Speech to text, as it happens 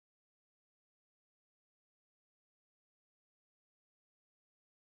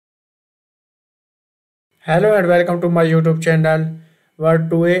Hello and welcome to my YouTube channel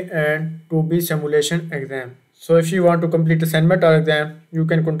Word 2A and 2B simulation exam. So if you want to complete assignment or exam, you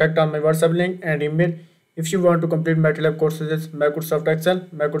can contact on my WhatsApp link and email. If you want to complete MylTLab courses, Microsoft Excel,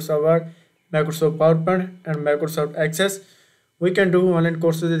 Microsoft Word, Microsoft PowerPoint and Microsoft Access, we can do online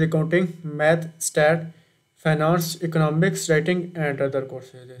courses in accounting, math, stat, finance, economics, writing and other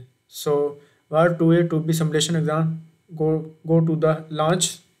courses. So Word 2A, 2B simulation exam, go to the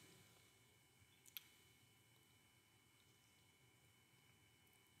launch.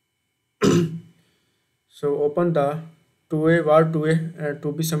 So open the 2A Word 2A and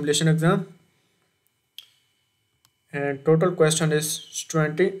 2B simulation exam, and total question is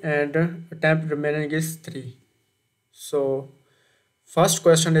 20 and attempt remaining is 3. So first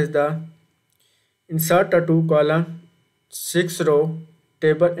question is the insert a 2 column 6 row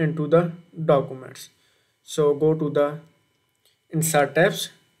table into the documents. So go to the insert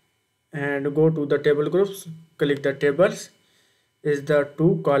tabs and go to the table groups, click the tables is the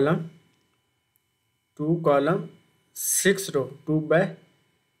 2 column 6 row 2 by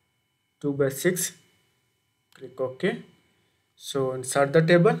 6, click OK. So insert the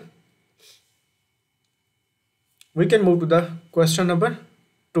table. We can move to the question number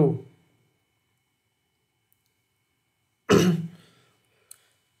 2.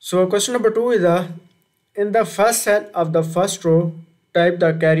 So question number 2 is in the first cell of the first row, type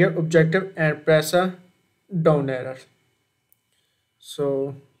the carrier objective and press a down arrow.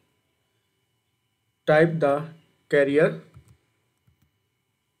 So type the carrier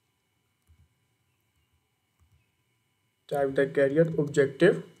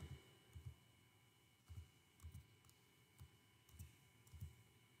objective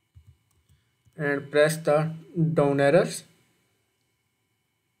and press the down arrows.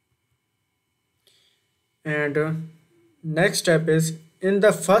 And next step is in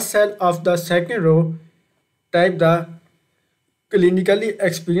the first cell of the second row, type the clinically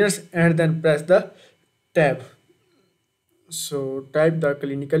experienced and then press the tab. So type the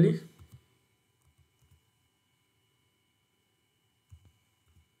clinically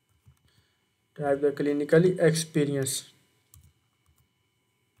experienced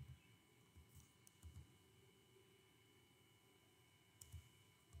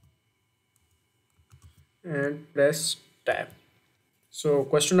and press tab. So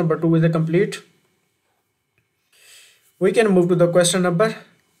question number 2 is a complete. We can move to the question number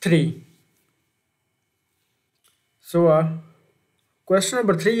 3. So question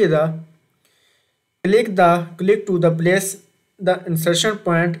number 3 is click to the place the insertion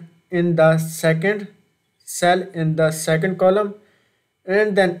point in the second cell in the second column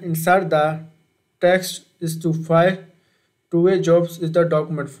and then insert the text is to file 2A jobs is the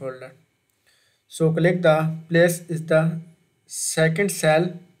document folder. So click the place is the second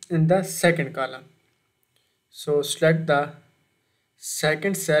cell in the second column. So select the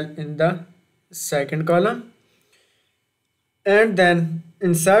second cell in the second column and then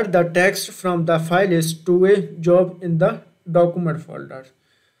insert the text from the file is 2A job in the document folder.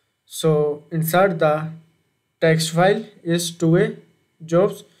 So insert the text file is 2A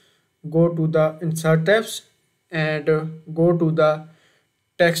jobs, go to the insert tabs and go to the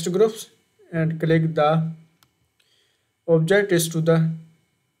text groups and click the object is to the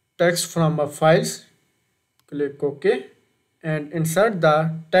text from a files, click OK and insert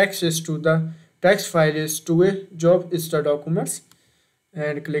the text is to the text file is 2A job is the documents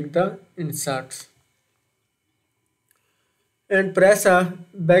and click the inserts and press a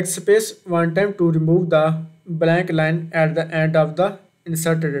backspace one time to remove the blank line at the end of the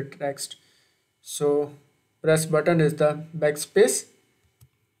inserted text. So press button is the backspace.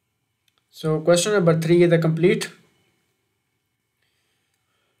 So question number 3 is the complete.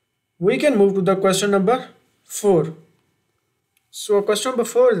 We can move to the question number 4. So question number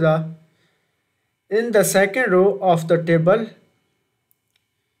 4 is in the second row of the table,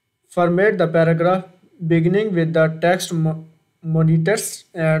 format the paragraph beginning with the text monitors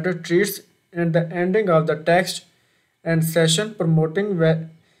and treats and the ending of the text and session promoting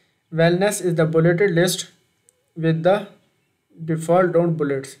wellness is the bulleted list with the default down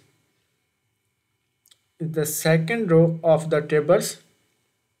bullets. In the second row of the tables,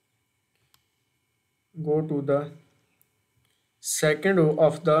 go to the second row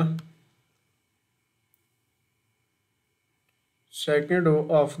of the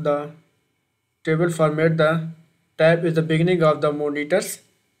table, format the tab is the beginning of the monitors,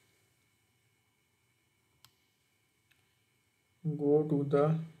 go to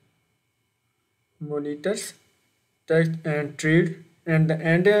the monitors text and treat and the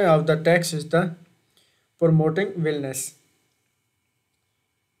end of the text is the promoting wellness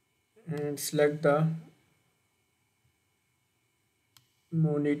and select the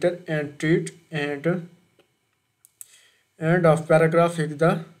monitor and treat, and end of paragraph is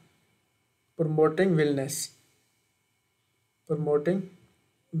the promoting wellness. Promoting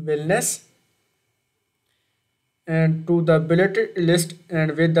wellness, and to the bullet list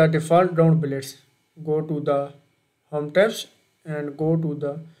and with the default round bullets. Go to the home tabs and go to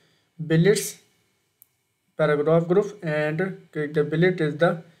the bullets paragraph group and click the bullet is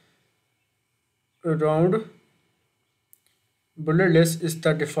the round bullet list is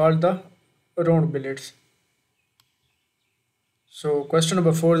the default the round bullets. So question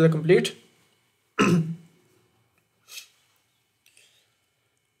number 4 is complete.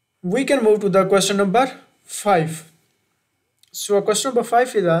 We can move to the question number 5. So question number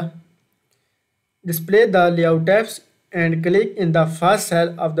 5 is a display the layout tabs and click in the first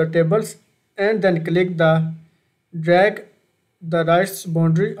cell of the tables and then click the drag the right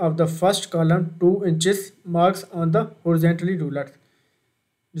boundary of the first column 2 inches marks on the horizontally ruler.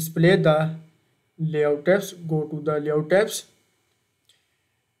 Display the layout tabs. Go to the layout tabs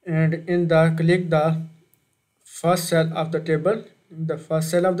and in the click the first cell of the table, the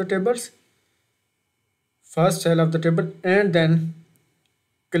first cell of the tables, first cell of the table, and then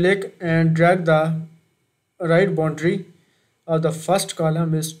click and drag the right boundary of the first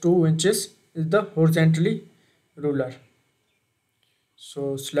column is 2 inches is the horizontally ruler.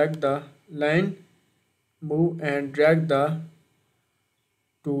 So select the line, move and drag the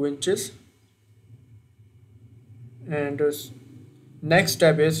 2 inches, and next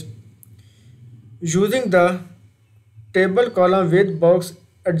step is using the table column width box,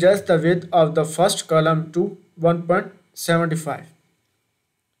 adjust the width of the first column to 1.75.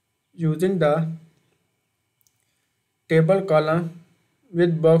 Using the table column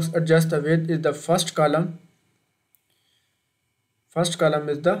width box, adjust the width is the first column. First column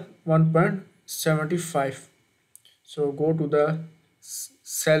is the 1.75. So go to the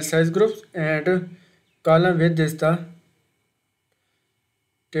cell size groups and column width is the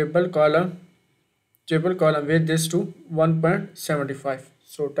table column width is to 1.75.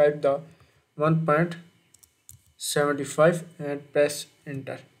 So type the 1.75 and press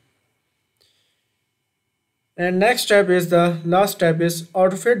enter. And next step is the last step is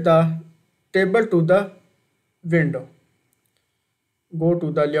outfit the table to the window. Go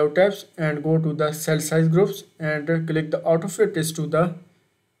to the layout tabs and go to the cell size groups and click the autofit is to the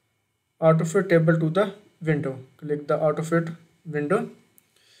autofit table to the window. Click the autofit window.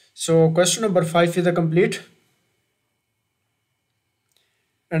 So question number 5 is complete,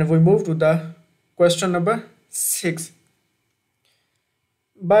 and we move to the question number 6.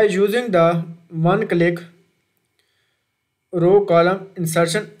 By using the one click row column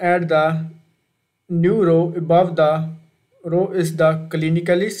insertion, add the new row above the row is the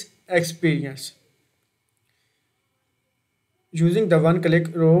clinically experience. Using the one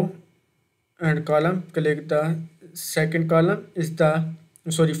click row and column, click the second column is the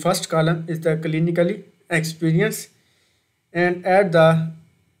first column is the clinically experience, and add the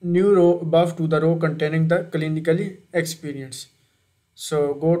new row above to the row containing the clinically experience.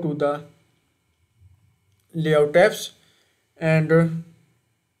 So go to the layout tabs and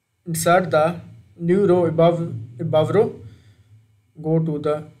insert the new row above row. Go to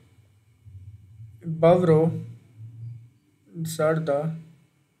the above row, insert the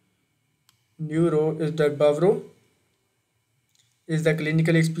new row is the above row is the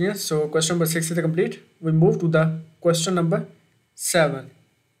clinical experience. So question number 6 is complete. We move to the question number 7.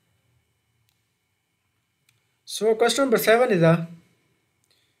 So question number 7 is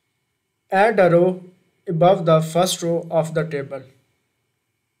add a row above the first row of the table.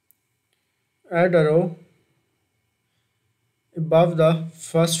 Add a row above the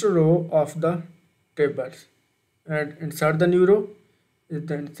first row of the tables and insert the new row is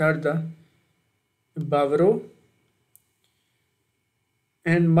the insert the above row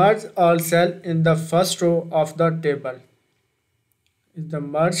and merge all cell in the first row of the table is the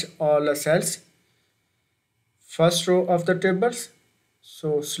merge all cells first row of the tables.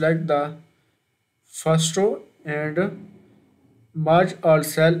 So select the first row and merge all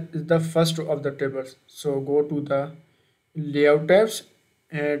cell is the first row of the tables. So go to the layout tabs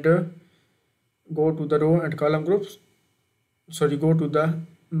and go to the row and column groups, go to the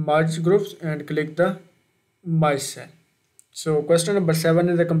merge groups and click the merge cell. So question number 7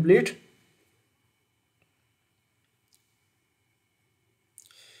 is complete.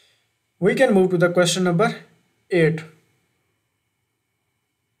 We can move to the question number 8.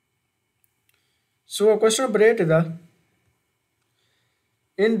 So question number 8 is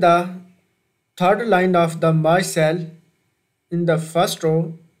in the third line of the merge cell in the first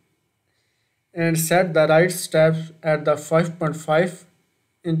row and set the right steps at the 5.5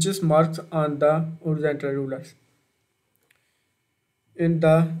 inches marks on the horizontal rulers. In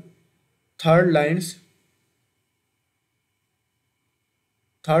the third lines,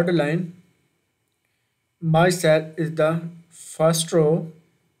 third line, my cell is the first row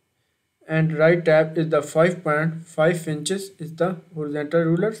and right tab is the 5.5 inches is the horizontal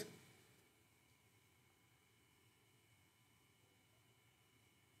rulers.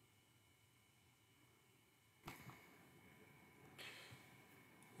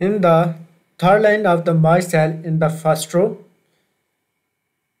 In the third line of the my cell in the first row,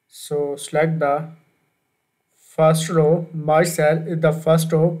 so select the first row, my cell is the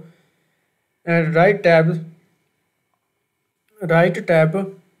first row and right tab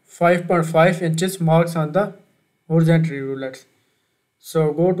 5.5 inches marks on the horizontal rulers.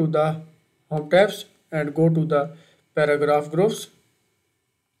 So go to the home tabs and go to the paragraph groups.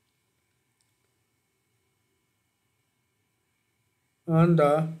 On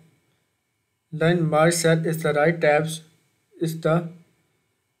the line my cell is the right tabs is the,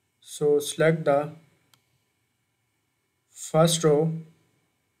 so select the first row.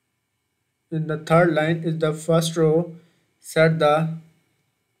 In the third line is the first row, set the,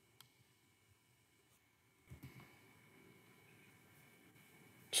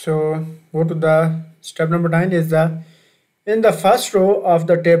 so go to the step number 9 is the, in the first row of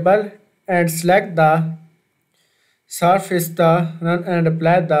the table and select the surface the run and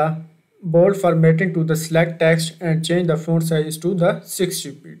apply the bold formatting to the select text and change the font size to the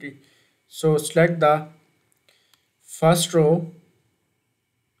 60 pt. So select the first row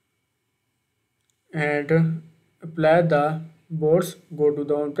and apply the bolds, go to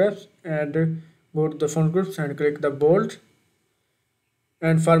the on tabs and go to the font groups and click the bold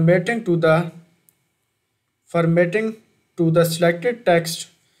and formatting to the selected text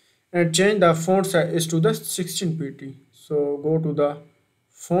and change the font size to the 16 pt. So go to the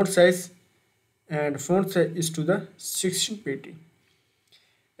font size and font size is to the 16 pt.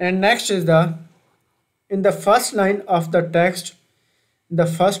 And next is the, in the first line of the text in the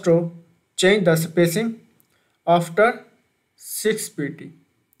first row, change the spacing after 6 pt.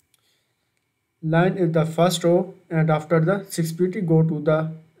 Line is the first row and after the 6 pt go to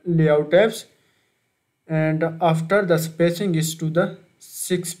the layout tabs and after the spacing is to the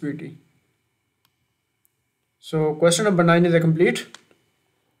 6 pt. So question number 9 is complete.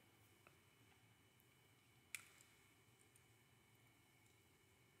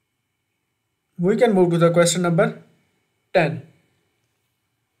 We can move to the question number 10.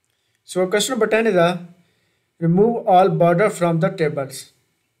 So question number 10 is a, remove all border from the tables.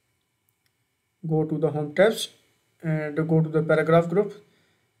 Go to the home tabs and go to the paragraph group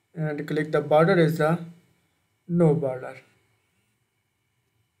and click the border is the no border.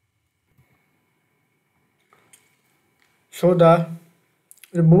 So the,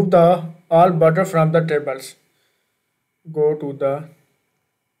 remove the all border from the tables. Go to the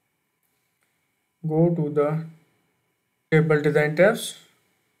table design tabs,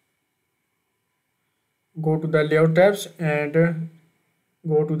 go to the layout tabs and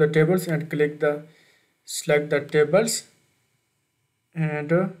go to the tables and click the select the tables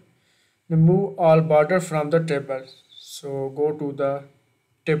and remove all border from the table. So go to the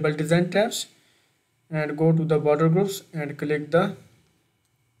table design tabs and go to the border groups and click the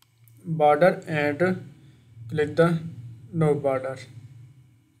border and click the no border.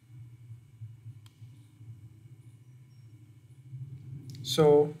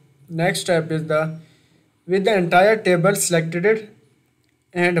 So next step is the, with the entire table selected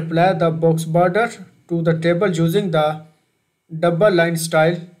and apply the box border to the table using the double line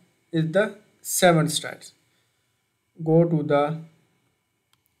style is the 7 styles. Go to the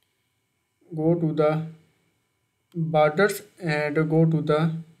borders and go to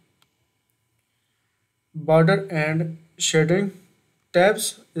the border and shading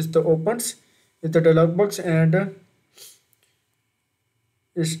tabs is the opens is the dialog box and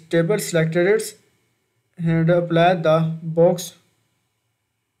is table selected and apply the box.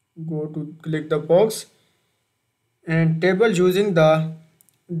 Go to click the box and table using the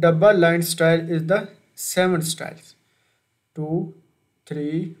double line style is the 7 styles, 2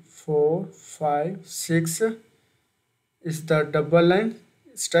 3 4 5 6 is the double line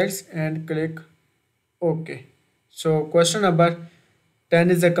styles and click OK. So question number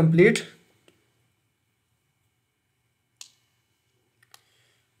 10 is a complete.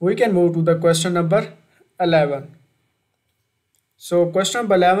 We can move to the question number 11. So question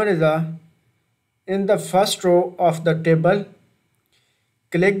number 11 is a, in the first row of the table,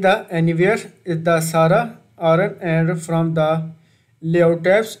 click the anywhere is the Sarah RN and from the layout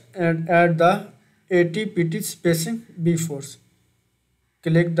tabs and add the 80 pt spacing before.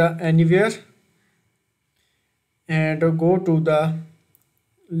 click the anywhere and go to the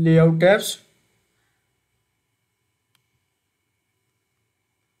layout tabs.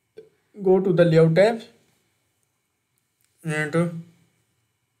 Go to the layout tab and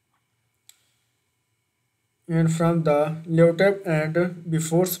from the layout tab and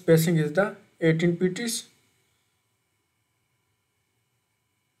before spacing is the 18 pts.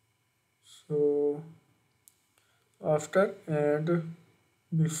 So after and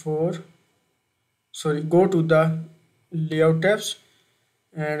before, sorry, go to the layout tabs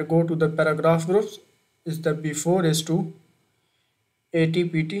and go to the paragraph groups. Is the before is to 80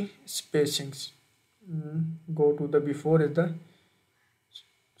 pt spacings. Go to the before is the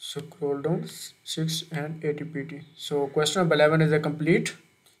scroll down 6 and 80 pt. So question number 11 is a complete.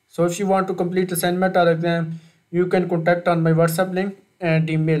 So if you want to complete assignment or exam, you can contact on my WhatsApp link and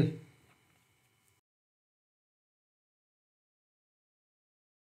email.